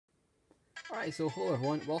Alright, so hello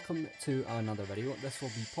everyone, welcome to another video. This will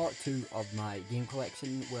be part 2 of my game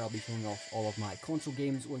collection, where I'll be showing off all of my console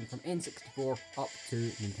games going from N64 up to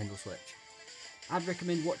Nintendo Switch. I'd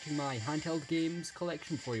recommend watching my handheld games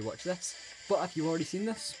collection before you watch this, but if you've already seen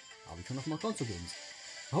this, I'll be showing off my console games.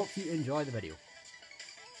 I hope you enjoy the video.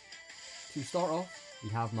 To start off, we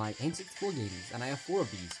have my N64 games, and I have 4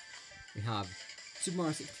 of these. We have Super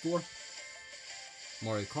Mario 64,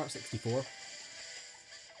 Mario Kart 64,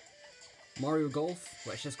 Mario Golf,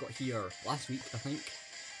 which just got here last week, I think,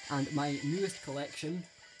 and my newest collection,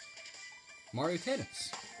 Mario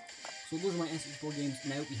Tennis. So those are my N64 games.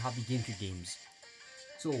 Now we have the GameCube games.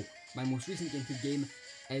 So, my most recent GameCube game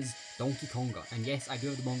is Donkey Konga, and yes, I do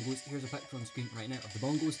have the bongos. Here's a picture on screen right now of the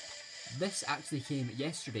bongos. This actually came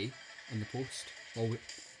yesterday in the post. Well,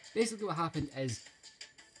 basically what happened is,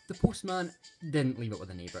 the postman didn't leave it with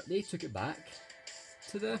a neighbour. They took it back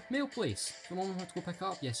to the mail place. So Mum had to go pick it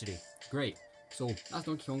up yesterday. Great. So that's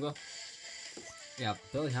Donkey Konga. We have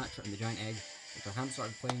Billy Hatcher and the Giant Egg, which I haven't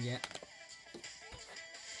started playing yet.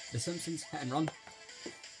 The Simpsons Hit and Run.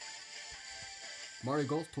 Mario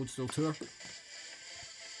Golf Toadstool Tour.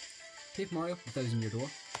 Paper Mario 1000 Year Door.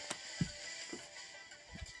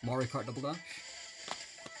 Mario Kart Double Dash.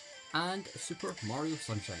 And Super Mario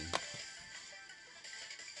Sunshine.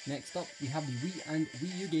 Next up, we have the Wii and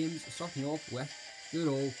Wii U games, starting off with good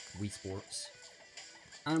old Wii Sports.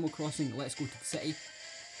 Animal Crossing Let's Go to the City,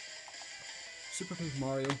 Super Paper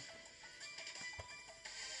Mario,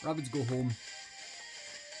 Rabbids Go Home,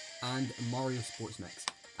 and Mario Sports Mix.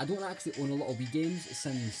 I don't actually own a lot of Wii games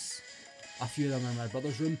since a few of them are in my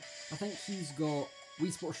brother's room. I think he's got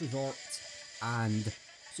Wii Sports Resort and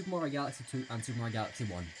Super Mario Galaxy 2 and Super Mario Galaxy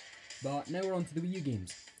 1. But now we're on to the Wii U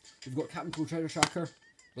games. We've got Captain Toad Treasure Tracker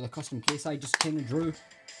with a custom case I just kind of drew,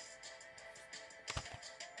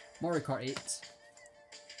 Mario Kart 8,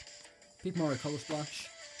 Paper Mario Color Splash,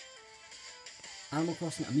 Animal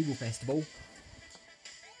Crossing Amiibo Festival,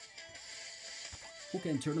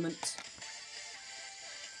 Pokémon Tournament,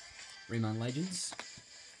 Rayman Legends,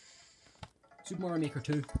 Super Mario Maker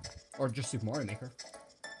 2, or just Super Mario Maker,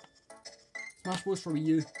 Smash Bros for Wii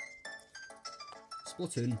U,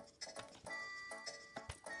 Splatoon,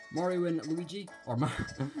 Mario and Luigi, or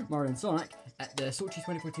Mario and Sonic at the Sochi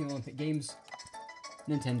 2014 Olympic Games,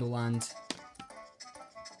 Nintendo Land,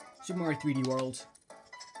 Super Mario 3D World,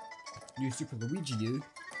 New Super Luigi U,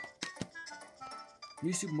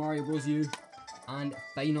 New Super Mario Bros. U, and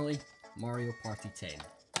finally Mario Party 10.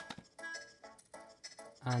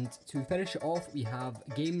 And to finish it off, we have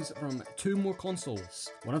games from 2 more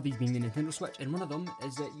consoles. One of these being the Nintendo Switch, and one of them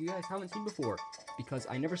is that you guys haven't seen before, because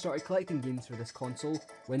I never started collecting games for this console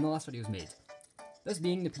when the last video was made. This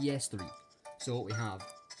being the PS3. So we have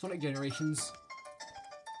Sonic Generations,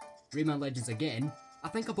 Rayman Legends again. I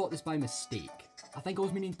think I bought this by mistake. I think I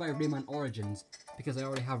was meaning to buy Rayman Origins, because I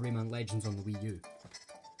already have Rayman Legends on the Wii U.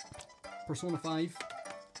 Persona 5,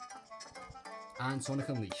 and Sonic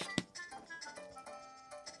Unleashed.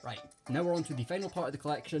 Right, now we're on to the final part of the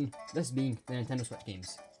collection, this being the Nintendo Switch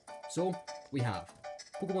games. So, we have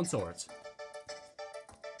Pokemon Swords,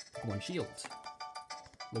 Pokemon Shield,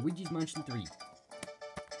 Luigi's Mansion 3,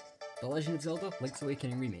 The Legend of Zelda Link's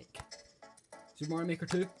Awakening Remake, Super Mario Maker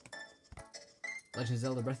 2, Legend of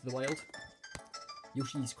Zelda Breath of the Wild,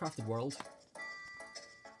 Yoshi's Crafted World,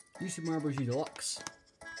 New Super Mario Bros. U Deluxe,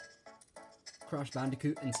 Crash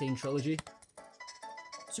Bandicoot Insane Trilogy,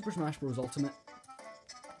 Super Smash Bros. Ultimate,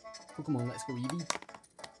 Pokemon Let's Go Eevee,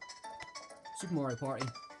 Super Mario Party,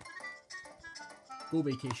 Go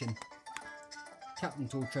Vacation, Captain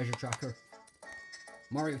Toad Treasure Tracker,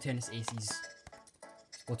 Mario Tennis Aces,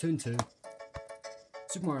 Splatoon 2,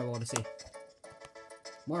 Super Mario Odyssey,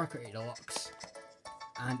 Mario Kart 8 Deluxe,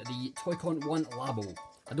 and the Toy-Con 1 Labo.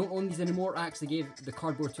 I don't own these anymore. I actually gave the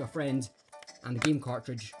cardboard to a friend and the game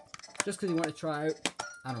cartridge just because he wanted to try out.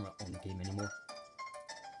 I don't own the game anymore.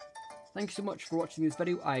 Thank you so much for watching this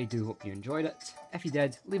video. I do hope you enjoyed it. If you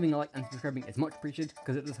did, leaving a like and subscribing is much appreciated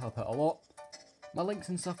because it does help out a lot. My links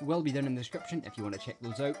and stuff will be down in the description if you want to check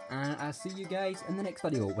those out, and I'll see you guys in the next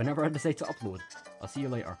video whenever I decide to upload. I'll see you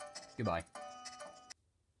later. Goodbye.